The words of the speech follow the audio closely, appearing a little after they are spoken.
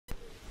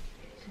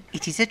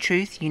It is a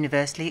truth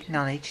universally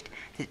acknowledged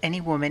that any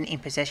woman in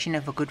possession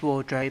of a good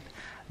wardrobe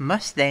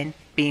must then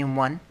be in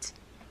want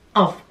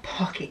of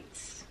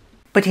pockets.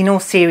 But in all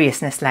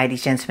seriousness,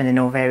 ladies, gentlemen, and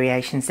all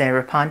variations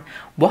thereupon,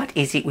 what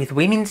is it with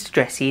women's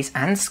dresses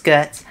and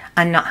skirts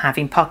and not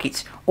having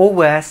pockets, or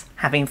worse,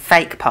 having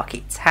fake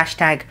pockets?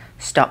 Hashtag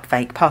stop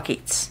fake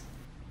pockets.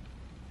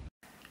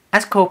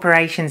 As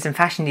corporations and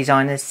fashion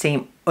designers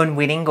seem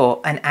unwilling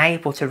or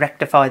unable to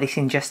rectify this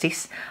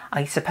injustice,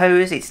 I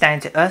suppose it's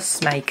down to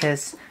us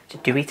makers to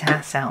do it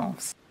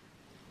ourselves.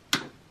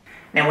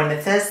 Now, one of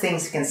the first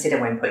things to consider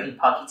when putting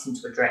pockets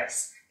into a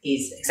dress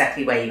is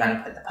exactly where you're going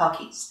to put the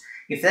pockets.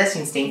 Your first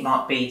instinct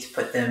might be to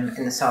put them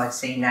in the side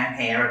seam down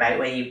here, about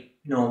where you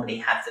normally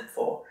have them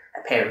for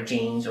a pair of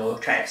jeans or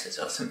trousers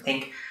or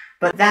something,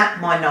 but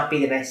that might not be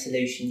the best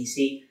solution. You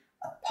see,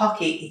 a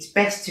pocket, it's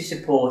best to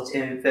support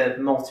over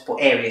multiple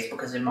areas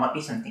because there might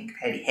be something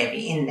fairly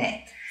heavy in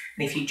there.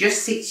 And if you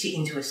just stitch it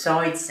into a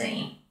side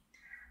seam,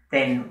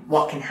 then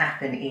what can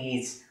happen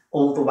is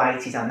all the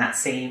weight is on that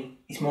seam.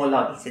 It's more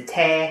likely to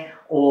tear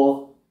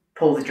or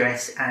pull the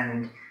dress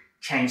and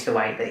change the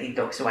way that it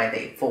looks, the way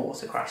that it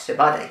falls across the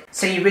body.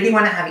 So you really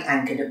want to have it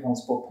anchored at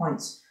multiple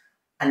points.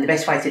 And the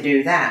best way to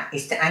do that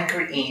is to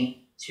anchor it in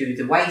to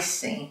the waist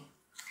seam.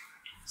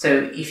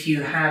 So if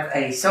you have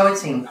a side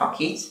seam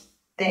pocket,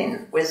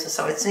 then where's the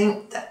side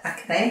seam? That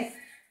back there.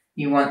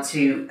 You want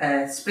to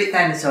split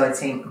down the side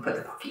seam and put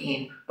the pocket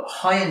in, but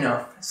high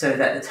enough so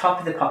that the top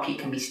of the pocket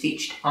can be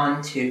stitched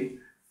onto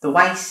the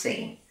waist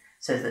seam,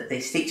 so that the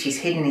stitch is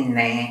hidden in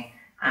there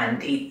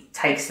and it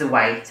takes the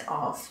weight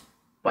of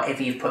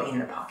whatever you've put in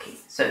the pocket,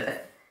 so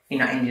that you're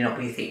not ending up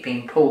with it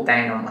being pulled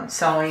down on one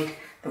side,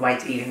 the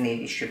weight evenly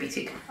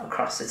distributed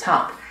across the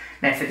top.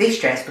 Now for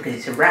this dress, because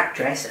it's a wrap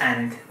dress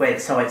and where the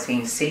side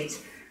seams sit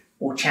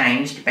will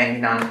change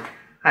depending on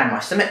how my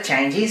stomach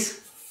changes,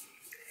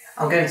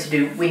 I'm going to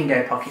do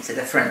window pockets at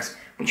the front,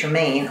 which will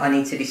mean I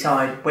need to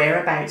decide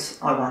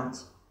whereabouts I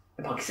want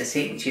the pockets to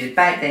sit, which is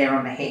about there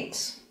on my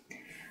hips.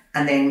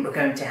 And then we're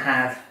going to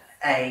have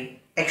an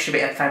extra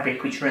bit of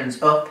fabric which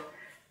runs up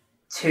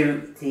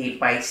to the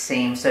waist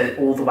seam, so that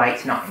all the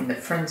weight's not in the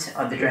front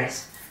of the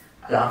dress,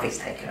 a lot of it's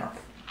taken up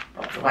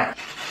of the way.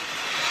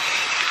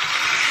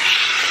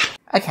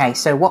 Okay,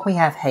 so what we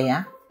have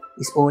here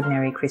is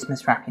ordinary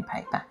Christmas wrapping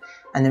paper,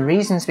 and the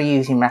reasons for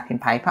using wrapping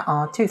paper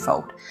are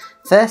twofold.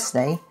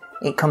 Firstly,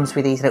 it comes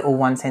with these little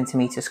 1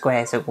 centimetre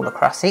squares all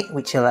across it,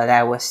 which will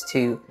allow us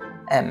to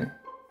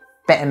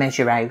better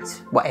measure out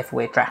whatever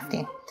we're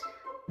drafting.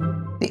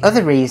 The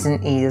other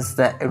reason is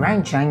that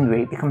around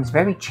January it becomes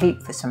very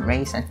cheap for some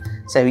reason,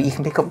 so you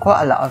can pick up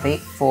quite a lot of it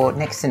for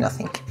next to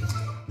nothing.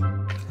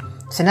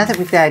 So now that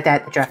we've laid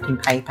out the drafting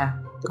paper,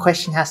 the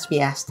question has to be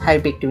asked, how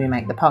big do we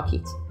make the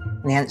pocket?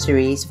 And the answer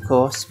is, of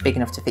course, big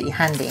enough to fit your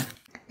hand in.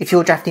 If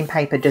your drafting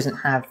paper doesn't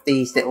have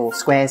these little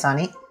squares on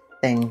it,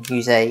 then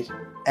use a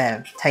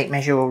tape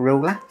measure or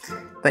ruler.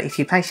 But if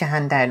you place your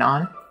hand down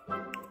on,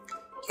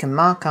 you can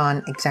mark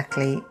on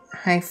exactly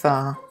how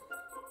far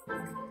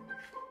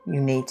you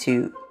need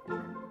to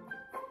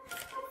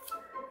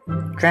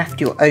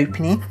draft your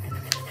opening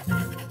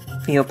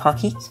for your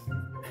pocket.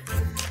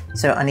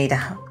 So I need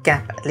a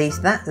gap at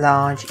least that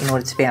large in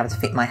order to be able to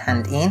fit my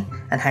hand in.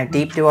 And how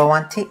deep do I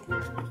want it?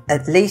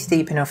 At least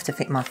deep enough to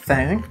fit my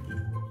phone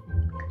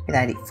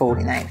without it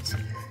falling out.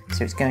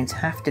 So it's going to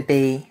have to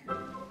be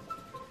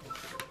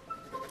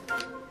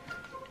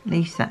at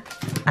least that.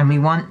 And we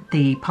want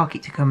the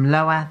pocket to come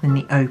lower than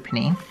the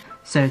opening,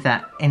 so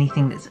that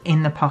anything that's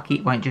in the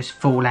pocket won't just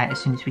fall out as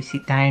soon as we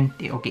sit down.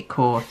 It'll get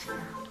caught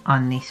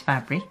on this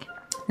fabric.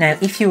 Now,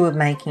 if you were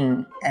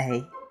making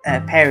a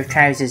pair of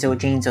trousers or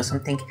jeans or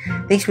something,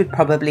 this would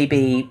probably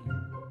be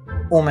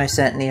almost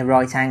certainly a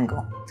right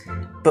angle.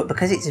 But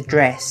because it's a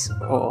dress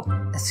or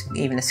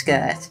even a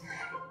skirt,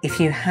 if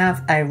you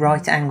have a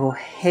right angle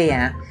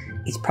here,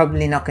 it's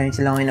probably not going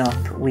to line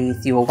up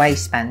with your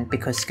waistband,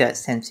 because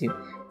skirts tend to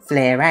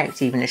flare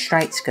out. Even a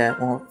straight skirt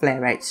will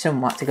flare out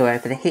somewhat to go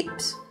over the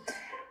hips.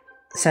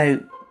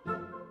 So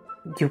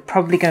you're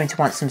probably going to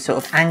want some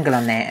sort of angle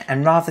on there,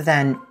 and rather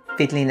than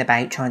fiddling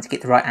about trying to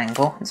get the right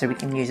angle, so we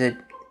can use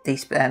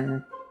this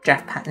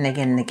draft pattern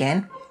again and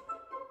again,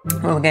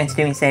 what we're going to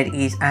do instead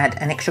is add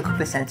an extra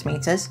couple of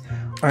centimetres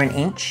or an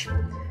inch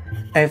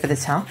over the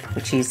top,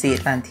 which is the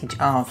advantage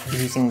of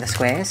using the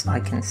squares. I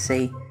can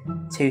see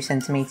 2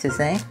 centimetres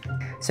there,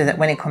 so that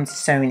when it comes to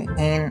sewing it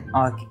in,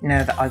 I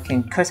know that I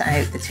can cut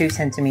out the 2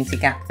 centimetre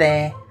gap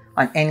there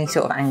on any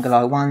sort of angle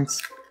I want,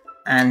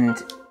 and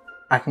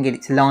I can get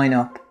it to line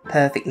up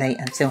perfectly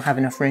and still have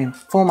enough room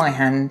for my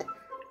hand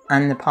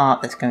and the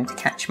part that's going to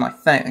catch my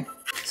phone.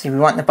 So we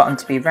want the bottom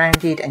to be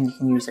rounded, and you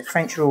can use a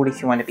French rule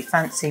if you want to be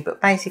fancy,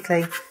 but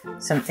basically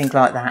something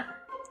like that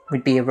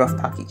would be a rough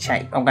pocket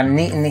shape. I'm going to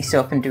neaten this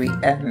up and do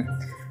it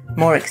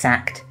more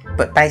exact,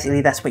 but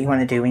basically that's what you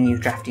want to do when you're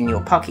drafting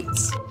your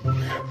pockets.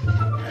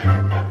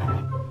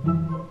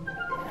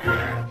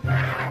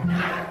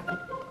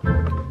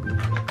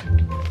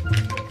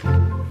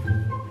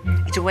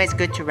 It's always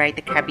good to raid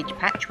the cabbage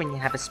patch when you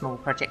have a small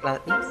project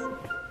like this.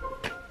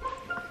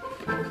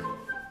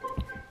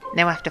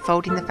 Now after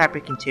folding the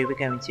fabric in two, we're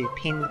going to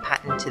pin the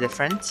pattern to the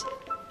front.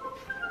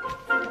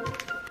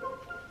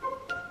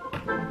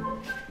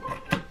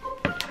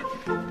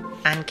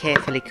 And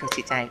carefully cut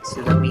it out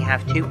so that we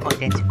have two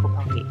identical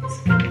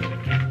pockets.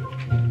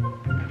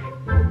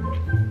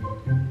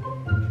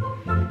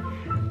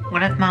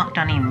 What I've marked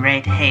on in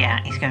red here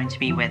is going to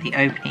be where the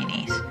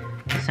opening is.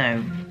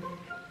 So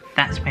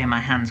that's where my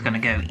hand's going to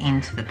go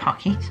into the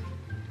pocket.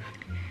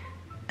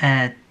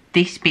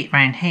 This bit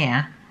round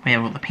here,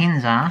 where all the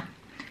pins are,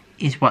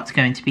 is what's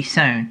going to be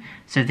sewn.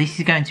 So this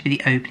is going to be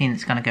the opening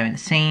that's going to go in the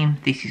seam.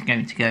 This is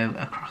going to go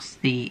across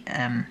the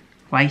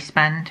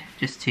waistband,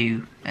 just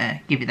to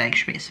give it the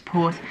extra bit of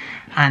support.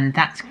 And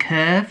that's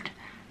curved,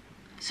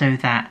 so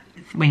that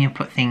when you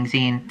put things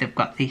in, they've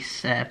got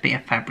this bit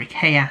of fabric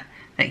here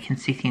that you can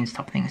sit in,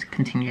 stop things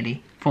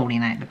continually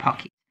falling out of the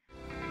pocket.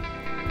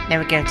 Now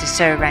we're going to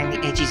sew around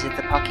the edges of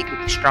the pocket with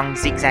the strong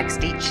zigzag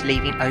stitch,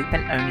 leaving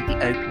open only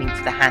the opening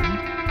for the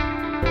hand.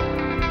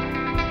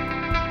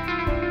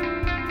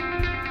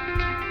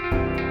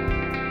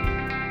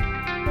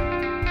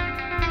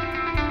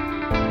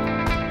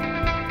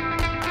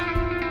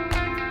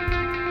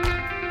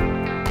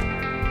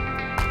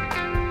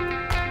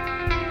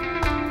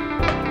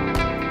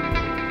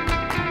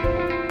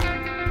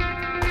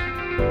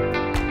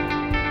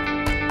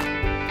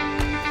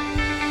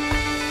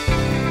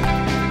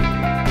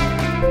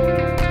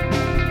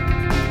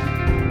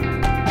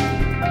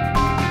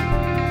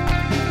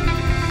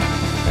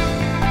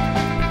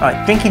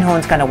 Right, drinking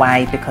horn's gone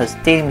away because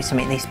dealing with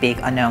something this big,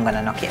 I know I'm going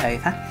to knock it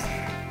over.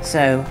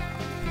 So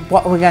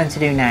what we're going to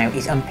do now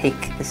is unpick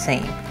the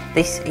seam.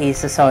 This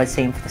is the side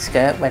seam for the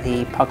skirt where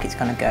the pocket's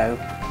going to go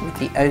with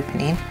the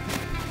opening,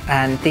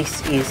 and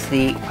this is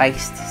the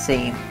waist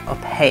seam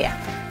up here.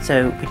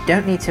 So we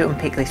don't need to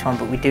unpick this one,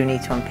 but we do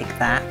need to unpick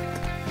that,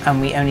 and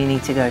we only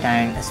need to go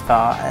down as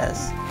far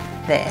as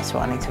there. So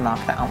I need to mark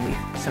that on with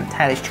some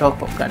tailor's chalk,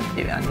 but we're going to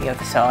do it on the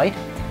other side.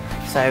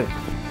 So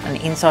on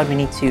the inside we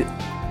need to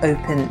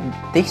open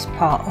this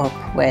part up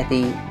where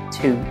the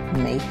two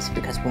meet,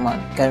 because we want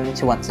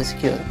to want to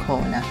secure the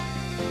corner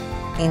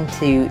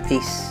into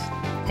this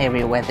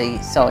area where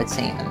the side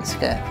seam and the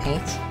skirt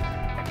meet,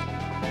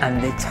 and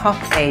the top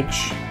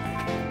edge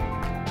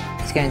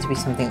is going to be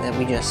something that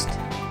we just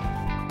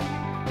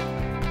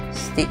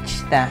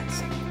stitch that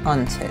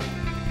onto.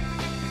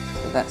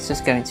 So that's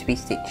just going to be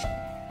stitched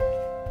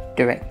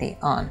directly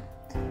on,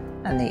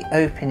 and the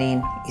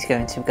opening is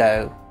going to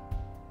go.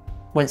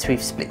 Once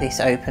we've split this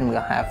open, we'll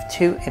have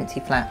two empty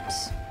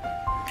flaps.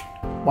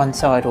 One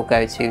side will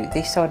go to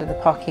this side of the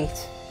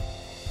pocket,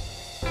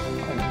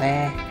 on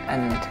there,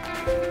 and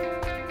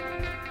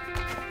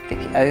flip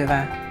it over.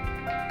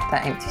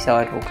 That empty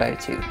side will go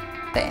to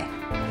there,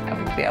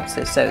 and we'll be able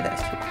to sew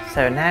those two.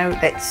 So now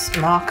let's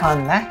mark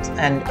on that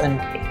and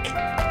unpick.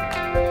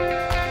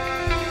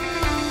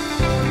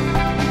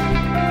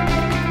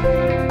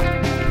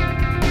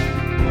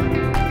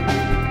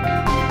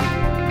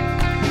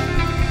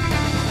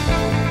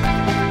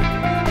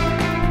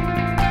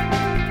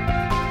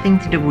 Thing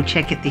to double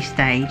check at this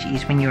stage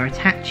is when you're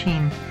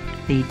attaching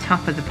the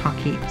top of the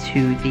pocket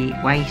to the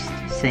waist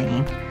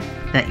seam,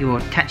 that you're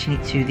attaching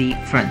it to the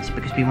front,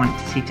 because we want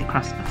it to sit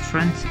across the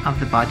front of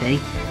the body,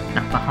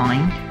 not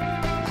behind.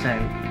 So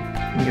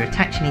when you're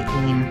attaching it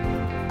in,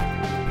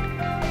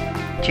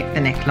 check the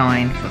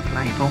neckline for the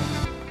label,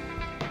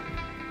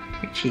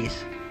 which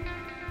is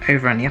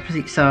over on the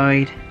opposite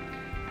side.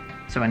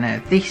 So I know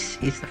this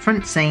is the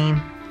front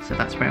seam, so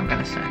that's where I'm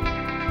going to sew.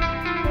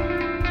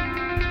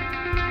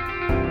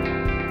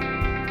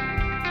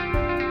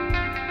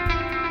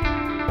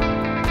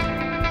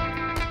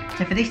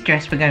 So for this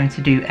dress we're going to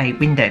do a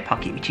window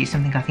pocket, which is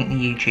something I think the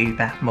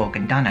YouTuber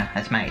Morgan Donna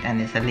has made, and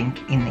there's a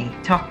link in the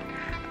top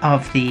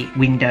of the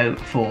window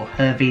for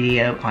her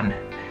video on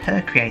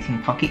her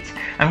creating pockets.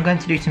 I'm going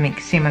to do something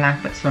similar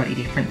but slightly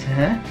different to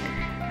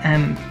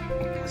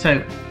her. So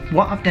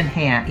what I've done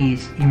here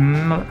is,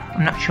 I'm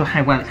not sure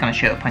how well it's going to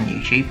show up on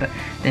YouTube, but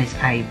there's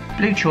a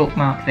blue chalk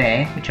mark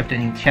there, which I've done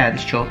in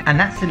tailor's chalk, and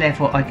that's the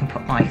level I can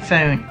put my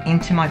phone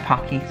into my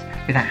pocket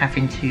without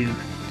having to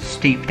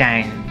stoop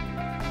down,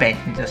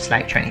 bend or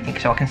slouch or anything,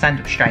 so I can stand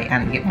up straight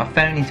and get my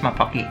phone into my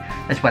pocket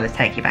as well as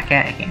take it back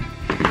out again.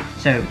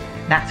 So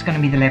that's going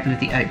to be the level of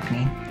the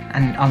opening,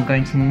 and I'm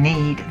going to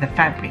need the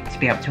fabric to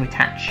be able to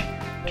attach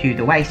to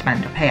the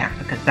waistband up here,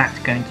 because that's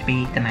going to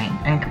be the main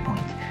anchor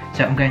point.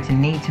 So I'm going to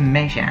need to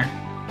measure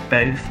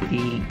both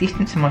the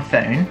distance of my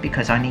phone,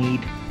 because I need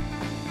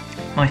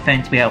my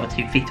phone to be able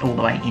to fit all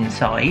the way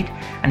inside,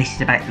 and this is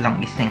about the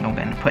longest thing I'm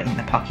going to put in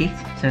the pocket.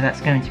 So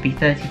that's going to be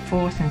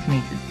 34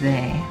 centimetres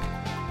there.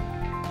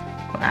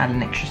 We'll add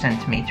an extra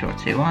centimetre or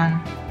two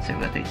on, so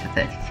we'll do it to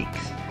 36.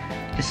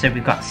 Just so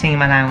we've got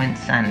seam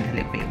allowance and a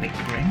little bit of wiggle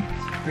room.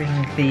 Let's bring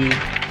the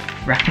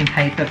wrapping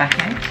paper back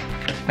out.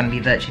 That's going to be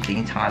virtually the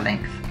entire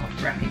length of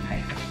the wrapping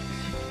paper.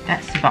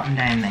 That's the bottom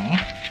down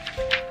there.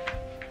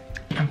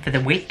 And for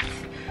the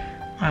width,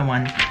 I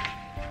want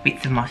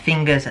width of my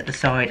fingers at the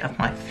side of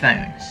my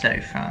phone. So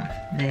from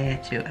there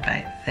to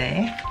about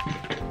there.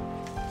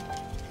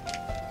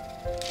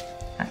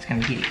 That's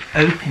going to be the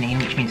opening,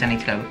 which means I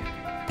need to go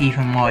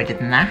even wider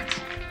than that.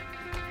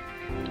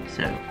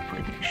 So put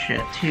an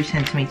extra 2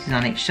 centimetres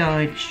on each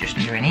side, which is just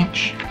under an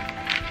inch.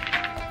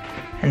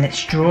 And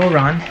let's draw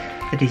on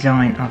the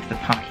design of the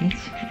pocket,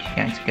 which is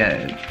going to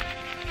go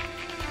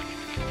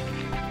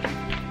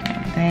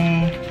down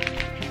there.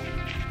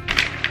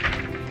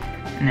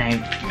 Now,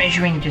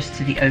 measuring just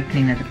to the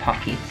opening of the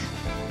pocket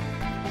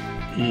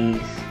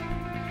is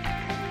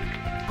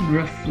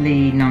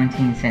roughly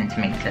 19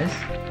 centimetres,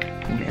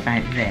 call it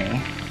about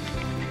there.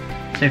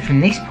 So from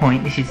this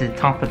point, this is the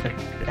top of the,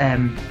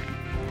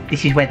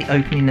 this is where the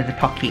opening of the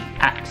pocket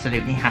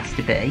absolutely has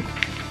to be.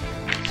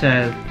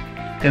 So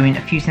going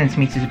a few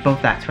centimetres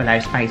above that to allow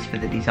space for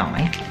the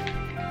design.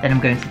 Then I'm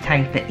going to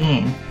taper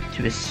in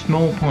to a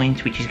small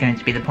point, which is going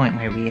to be the point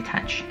where we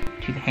attach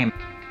to the hem.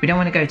 We don't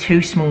want to go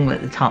too small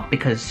at the top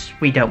because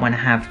we don't want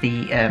to have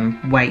the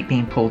weight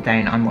being pulled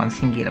down on one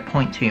singular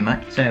point too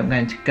much. So I'm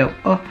going to go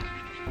up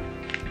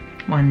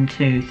 1,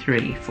 2,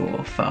 3,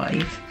 4,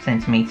 5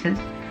 centimetres.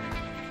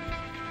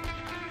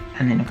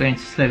 And then I'm going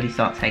to slowly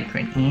start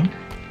tapering in.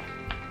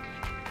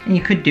 And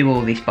you could do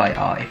all this by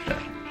eye, but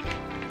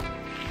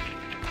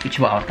which is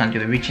what I was going to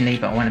do originally,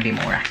 but I want to be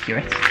more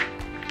accurate.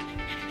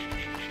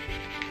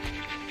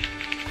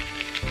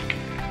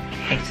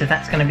 Okay, so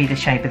that's going to be the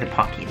shape of the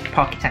pocket. The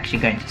pocket's actually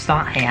going to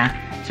start here,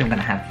 so I'm going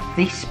to have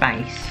this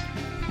space,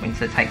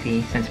 once I take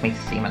the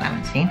centimetre seam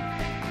allowance in.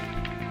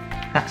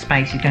 That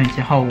space is going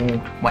to hold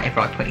whatever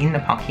I put in the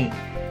pocket,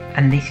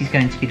 and this is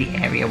going to be the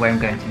area where I'm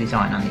going to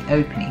design on the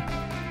opening.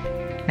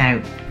 Now,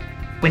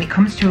 when it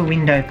comes to a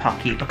window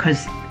pocket,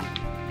 because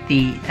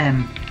the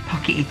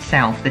pocket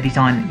itself, the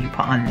design that you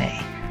put on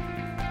there,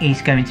 is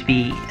going to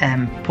be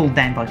pulled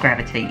down by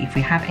gravity. If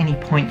we have any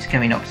points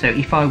going up, so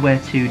if I were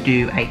to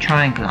do a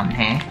triangle on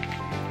here,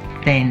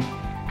 then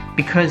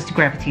because the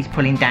gravity is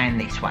pulling down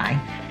this way,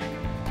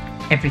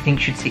 everything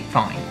should sit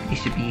fine.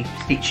 This should be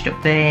stitched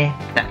up there,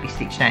 that be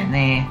stitched down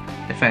there,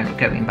 the phone will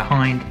go in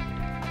behind,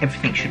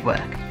 everything should work.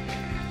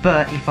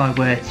 But if I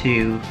were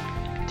to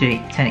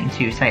turn it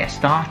into, say, a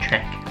Star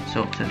Trek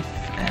sort of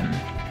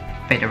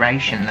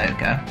Federation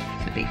logo,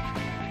 it's a bit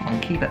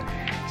wonky, but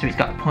so it's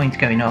got a point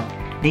going up,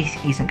 this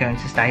isn't going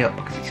to stay up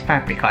because it's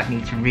fabric. I'd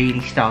need to really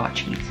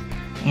starch it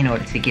in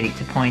order to get it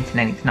to point, and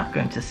then it's not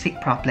going to sit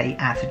properly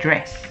as a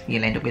dress.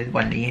 You'll end up with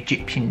one of the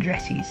Egyptian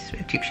dresses,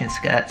 Egyptian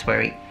skirts,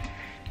 where it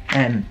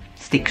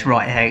sticks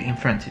right out in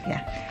front of you,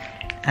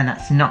 and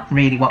that's not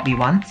really what we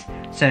want.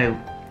 So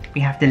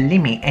we have to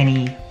limit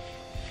any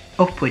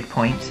upward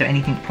point, so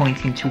anything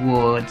pointing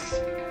towards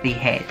the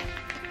head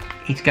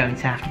is going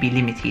to have to be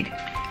limited.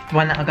 The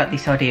one that I got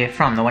this idea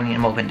from, the one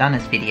in Morgan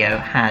Donna's video,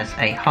 has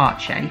a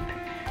heart shape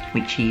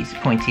which is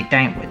pointed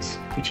downwards,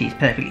 which is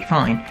perfectly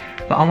fine,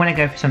 but I want to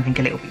go for something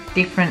a little bit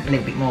different, a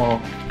little bit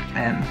more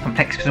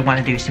complex, because I want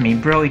to do some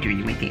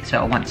embroidery with it, so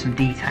I want some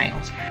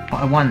details.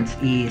 What I want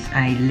is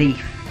a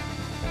leaf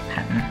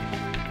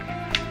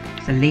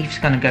pattern. So the leaf's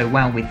going to go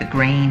well with the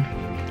green,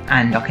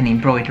 and I can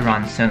embroider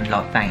on some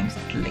like veins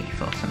to the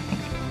leaf or something,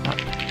 like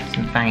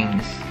some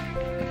veins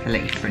of the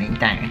leaf running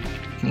down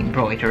in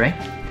embroidery.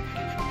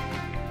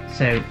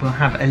 So we'll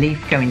have a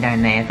leaf going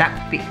down there.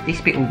 That bit, this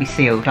bit will be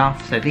sealed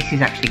off, so this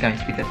is actually going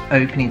to be the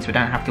opening, so I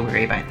don't have to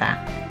worry about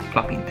that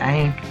flopping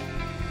down.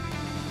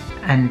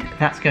 And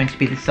that's going to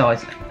be the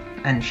size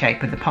and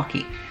shape of the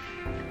pocket.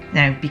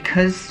 Now,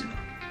 because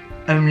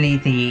only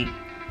the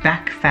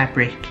back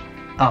fabric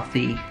of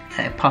the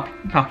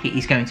pocket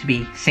is going to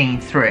be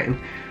seen through,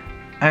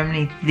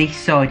 only this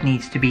side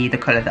needs to be the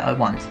colour that I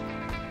want.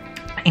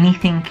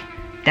 Anything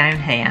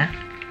down here,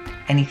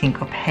 anything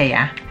up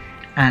here,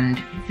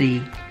 and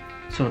the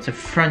sort of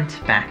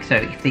front back, so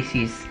if this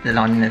is the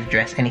lining of the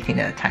dress, anything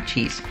that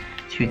attaches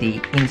to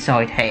the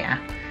inside here,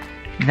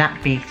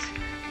 that bit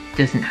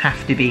doesn't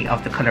have to be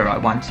of the colour I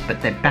want,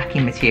 but the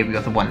backing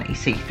material, the one that you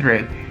see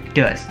through,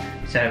 does.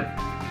 So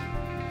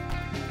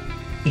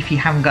if you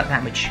haven't got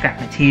that much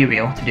scrap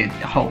material to do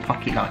the whole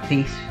pocket like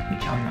this,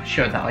 which I'm not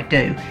sure that I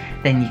do,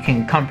 then you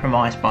can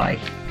compromise by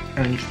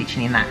only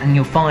stitching in that. And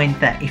you'll find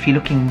that if you're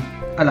looking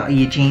a lot of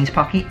your jeans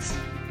pockets,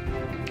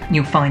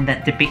 you'll find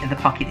that the bit of the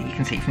pocket that you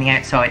can see from the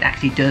outside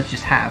actually does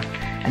just have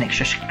an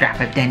extra scrap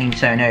of denim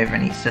sewn over,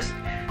 and it's just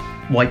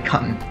white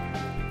cotton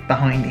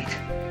behind it.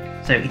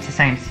 So it's the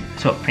same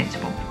sort of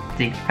principle.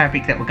 The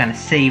fabric that we're going to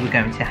see, we're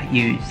going to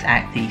use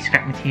out the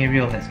scrap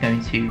material that's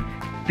going to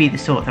be the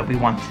sort that we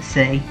want to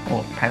see,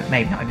 or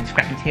maybe not even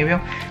scrap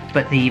material,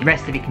 but the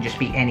rest of it can just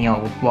be any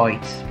old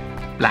white,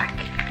 black,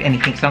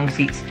 anything, as long as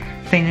it's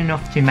thin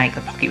enough to make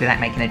the pocket without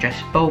making the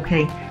dress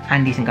bulky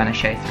and isn't going to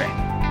show through.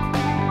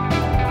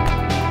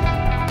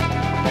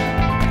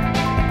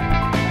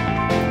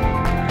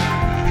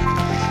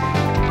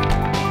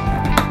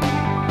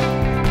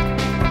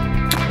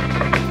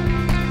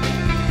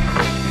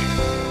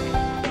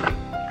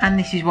 And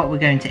this is what we're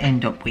going to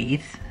end up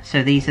with.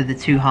 So these are the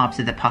two halves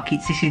of the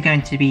pockets. This is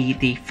going to be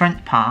the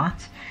front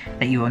part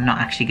that you are not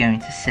actually going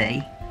to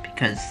see,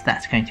 because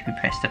that's going to be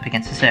pressed up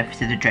against the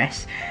surface of the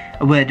dress.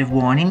 A word of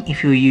warning,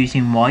 if you're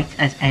using white,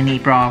 as any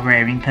bra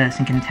wearing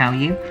person can tell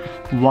you,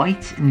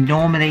 white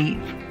normally,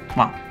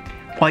 well,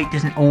 white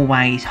doesn't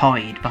always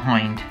hide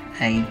behind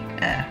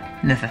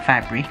another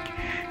fabric.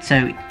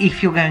 So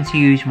if you're going to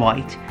use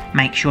white,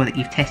 make sure that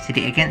you've tested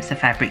it against the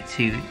fabric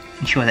to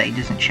ensure that it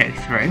doesn't show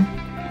through.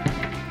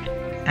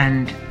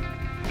 And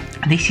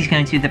this is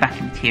going to the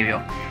backing material.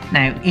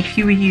 Now, if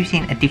you were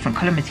using a different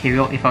colour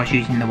material, if I was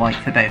using the white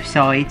for both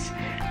sides,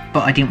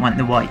 but I didn't want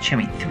the white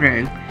showing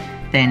through,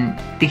 then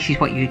this is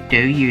what you'd do.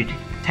 You'd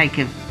take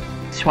a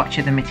swatch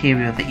of the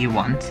material that you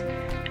want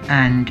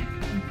and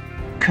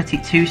cut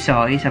it to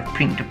size. I've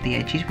printed up the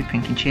edges with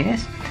printing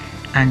shears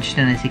and just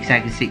done a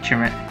zigzag stitch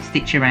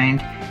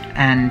around,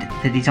 and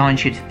the design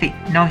should fit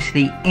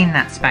nicely in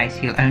that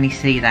space. You'll only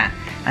see that,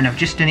 and I've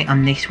just done it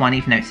on this one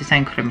even though it's the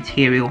same colour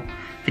material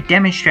for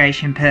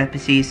demonstration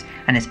purposes,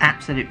 and there's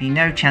absolutely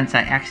no chance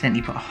I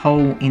accidentally put a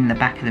hole in the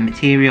back of the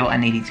material. I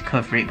needed to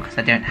cover it because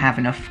I don't have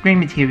enough green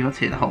material to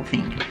do the whole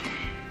thing.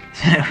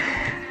 So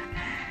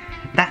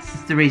that's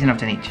the reason I've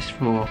done it, just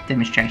for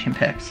demonstration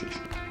purposes.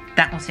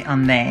 That will sit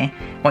on there.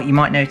 What you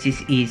might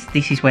notice is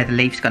this is where the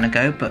leaf's going to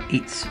go, but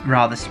it's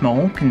rather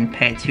small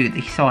compared to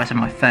the size of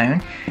my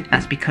phone.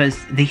 That's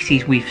because this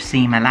is with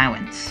seam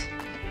allowance.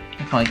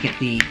 If I get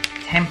the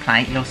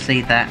template, you'll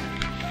see that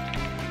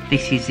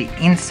this is the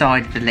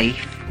inside of the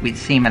leaf with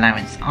seam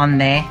allowance on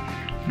there.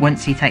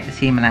 Once you take the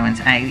seam allowance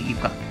out,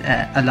 you've got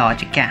a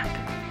larger gap,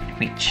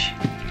 which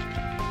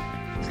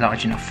is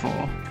large enough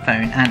for the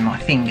phone and my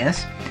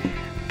fingers.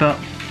 But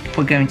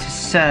we're going to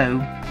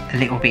sew a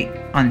little bit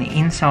on the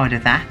inside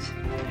of that,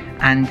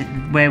 and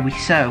where we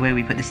sew, where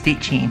we put the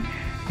stitch in,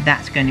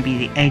 that's going to be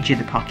the edge of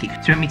the pocket.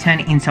 So when we turn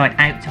it inside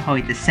out to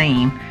hide the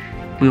seam,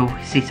 we'll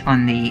sit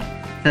on the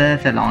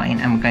further line,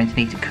 and we're going to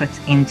need to cut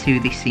into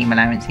this seam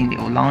allowance in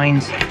little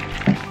lines,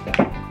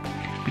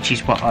 which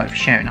is what I've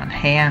shown on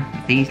here.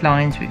 With these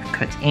lines we've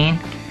cut in,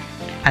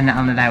 and that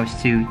will allow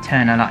us to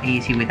turn a lot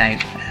easier without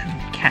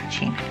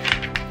catching.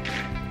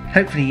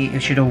 Hopefully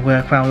it should all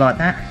work well like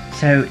that.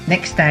 So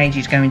next stage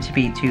is going to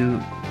be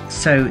to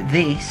sew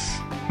this.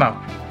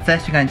 Well,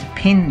 first we're going to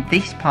pin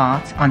this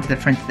part onto the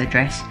front of the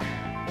dress,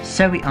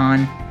 sew it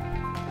on,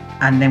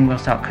 and then we'll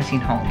start cutting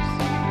holes.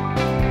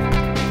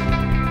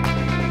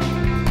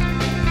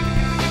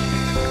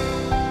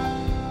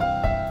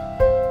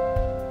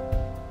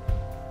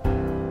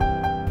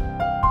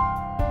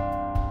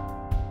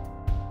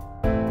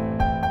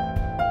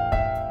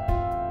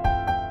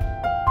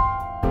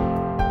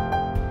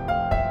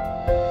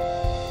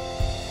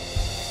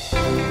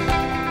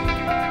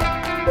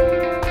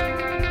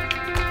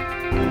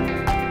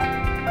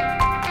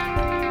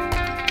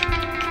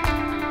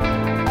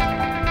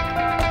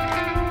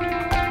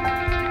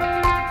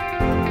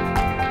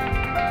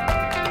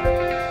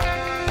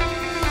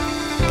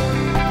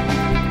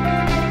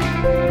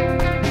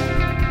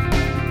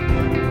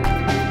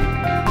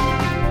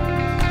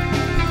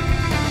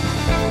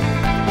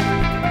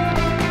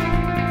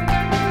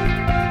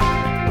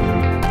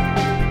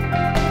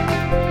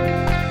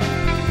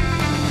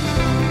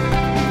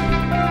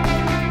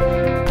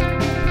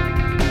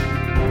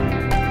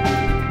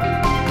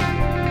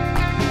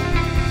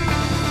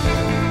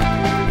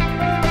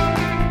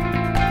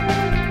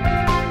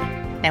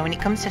 Now when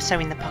it comes to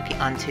sewing the pocket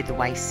onto the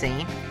waist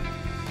seam,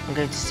 I'm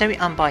going to sew it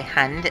on by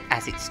hand,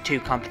 as it's too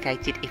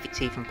complicated if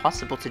it's even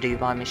possible to do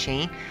by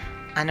machine,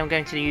 and I'm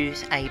going to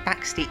use a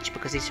back stitch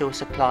because this will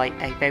supply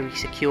a very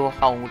secure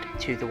hold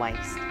to the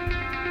waist.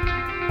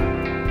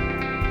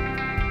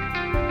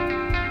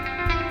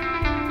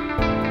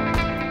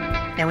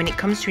 Now when it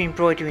comes to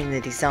embroidering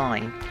the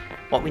design,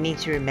 what we need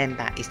to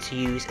remember is to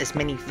use as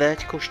many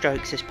vertical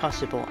strokes as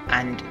possible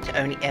and to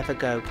only ever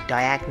go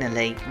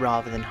diagonally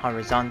rather than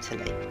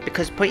horizontally.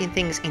 Because putting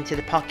things into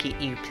the pocket,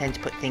 you tend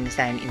to put things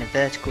down in a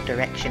vertical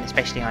direction,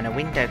 especially on a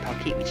window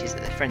pocket, which is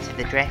at the front of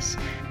the dress.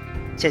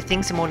 So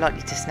things are more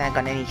likely to snag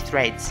on any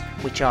threads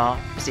which are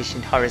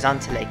positioned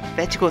horizontally.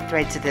 Vertical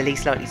threads are the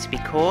least likely to be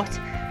caught,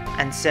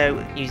 and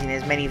so using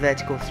as many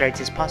vertical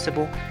threads as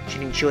possible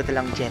should ensure the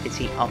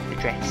longevity of the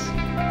dress.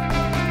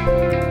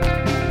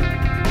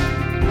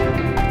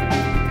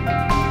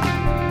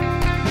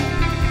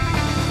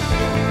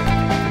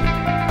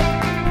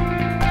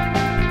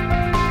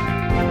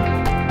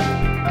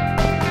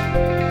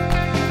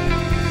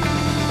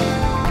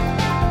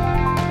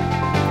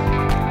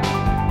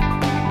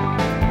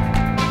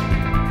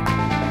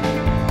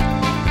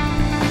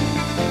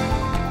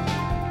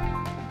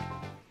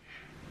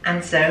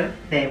 And so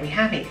there we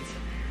have it,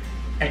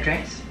 a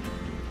dress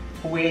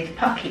with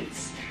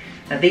pockets.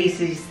 Now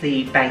this is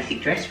the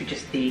basic dress with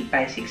just the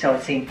basic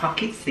side seam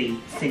pockets, the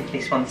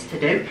simplest ones to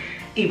do.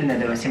 Even though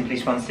they were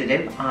simplest ones to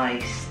do, I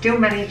still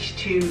managed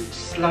to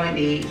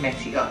slightly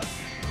mess it up.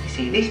 You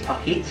see this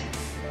pocket,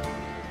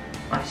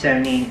 I've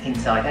sewn in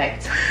inside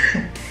out.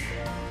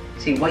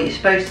 See, what you're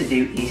supposed to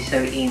do is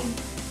sew it in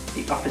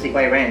the opposite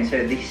way around,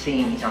 so this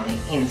seam is on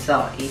the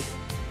inside,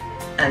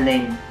 and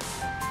then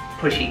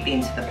push it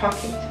into the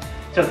pocket.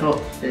 So I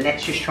thought,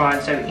 let's just try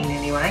and sew it in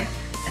anyway.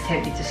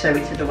 Attempted to sew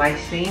it to the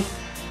waist seam,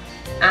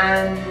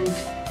 and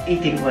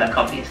it didn't work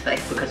obviously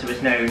because there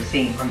was no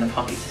seam on the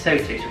pocket to sew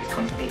to, so it's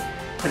constantly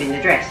pulling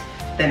the dress.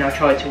 Then I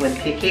tried to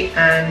unpick it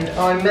and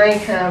I may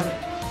have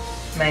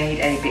made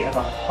a bit of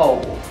a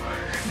hole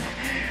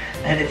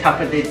at the top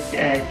of the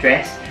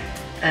dress.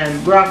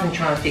 Rather than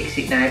trying to fix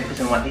it now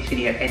because I want this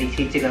video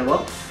edited to go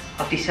up,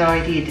 I've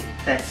decided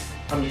that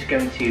I'm just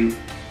going to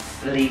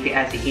leave it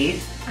as it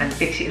is and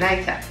fix it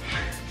later.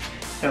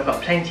 So I've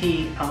got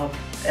plenty of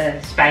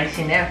space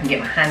in there, I can get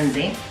my hands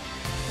in.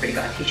 Already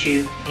got a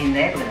tissue in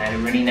there without a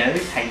runny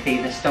nose, hay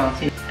fever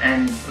starting,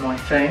 and my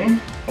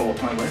phone, or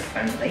my work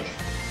phone at least,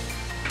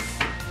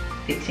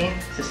 fits in.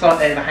 It's a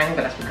slight overhang,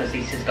 but that's because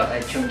this has got a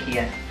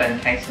chunkier phone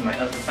case than my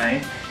other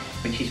phone,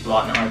 which is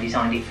what I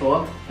designed it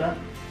for, but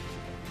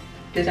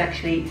it does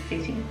actually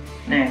fit in.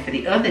 Now for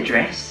the other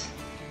dress,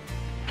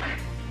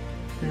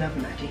 love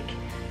magic.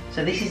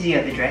 So this is the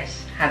other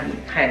dress. Haven't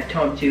had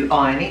time to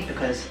iron it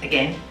because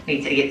again,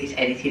 need to get this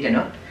edited and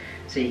up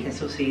so you can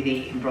still see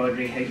the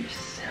embroidery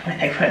hoops when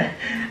they were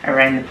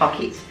around the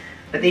pockets.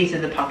 But these are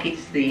the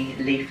pockets, the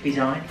leaf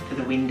design for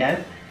the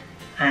window,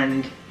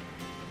 and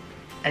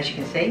as you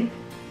can see,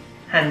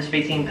 hands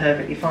fit in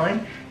perfectly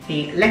fine.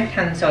 The left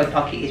hand side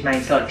pocket is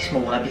made slightly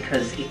smaller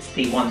because it's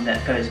the one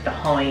that goes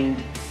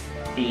behind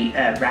the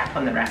wrap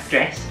on the wrap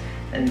dress,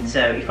 and so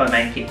if I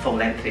make it full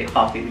length,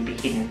 half it would be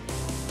hidden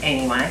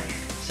anyway.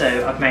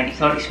 So I've made it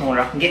slightly smaller.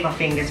 I can get my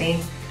fingers in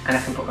and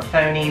I can put my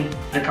phone in,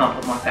 but I can't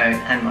put my phone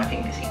and my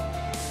fingers in.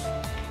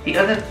 The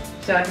other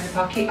side of the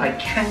pocket, I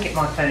can get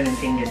my phone and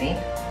fingers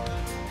in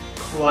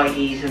quite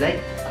easily.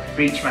 I can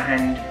reach my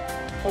hand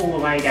all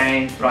the way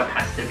down right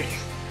past the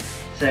wrist.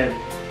 So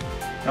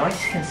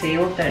nice,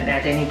 concealed, don't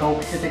add any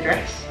bulk to the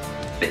dress.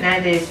 But now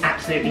there's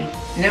absolutely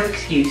no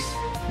excuse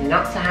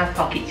not to have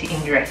pockets in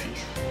dresses,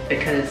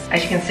 because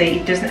as you can see,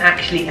 it doesn't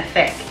actually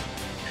affect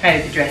how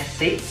the dress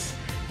sits.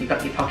 You've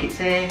got your pockets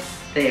there,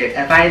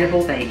 they're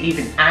available, they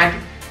even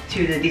add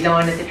to the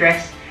design of the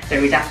dress.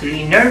 There is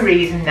absolutely no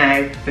reason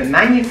now for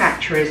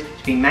manufacturers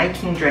to be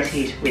making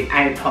dresses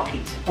without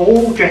pockets.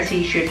 All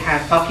dresses should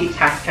have pockets,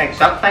 hashtag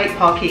stop fake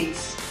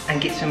pockets, and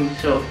get some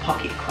sort of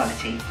pocket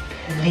quality,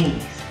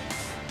 please.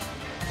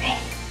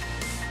 Thanks.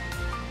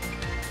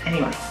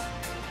 Anyway,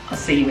 I'll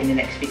see you in the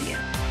next video.